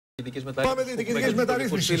Πάμε διοικητικές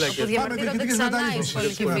μεταρρύθμισης. Πάμε διοικητικές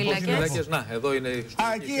μεταρρύθμισης. Να, εδώ είναι οι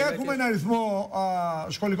εκεί έχουμε ένα αριθμό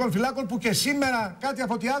σχολικών φυλάκων που και σήμερα κάτι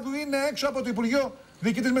από Τιάδου είναι έξω από το Υπουργείο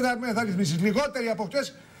Διοικητικής Μεταρρύθμισης. Λιγότεροι από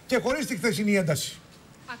χτες και χωρίς τη χθεσινή ένταση.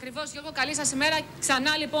 Ακριβώς, Γιώργο, καλή σας ημέρα.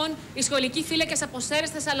 Ξανά λοιπόν οι σχολικοί φύλακες από Σέρρες,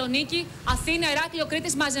 Θεσσαλονίκη, Αθήνα, Ηράκλειο,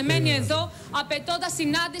 Κρήτης μαζεμένοι εδώ, απαιτώντας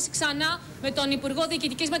συνάντηση ξανά με τον Υπουργό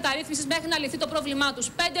Διοικητικής Μεταρρύθμισης μέχρι να λυθεί το πρόβλημά τους.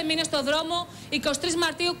 5 μήνες στο δρόμο, 23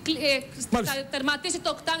 Μαρτίου θα τερματίσει το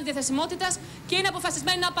οκτάμινο διαθεσιμότητας και είναι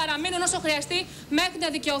αποφασισμένοι να παραμείνουν όσο χρειαστεί μέχρι να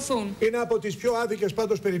δικαιωθούν. Είναι από τις πιο άδικες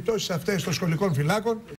πάντως περιπτώσεις αυτές των σχολικών φυλάκων.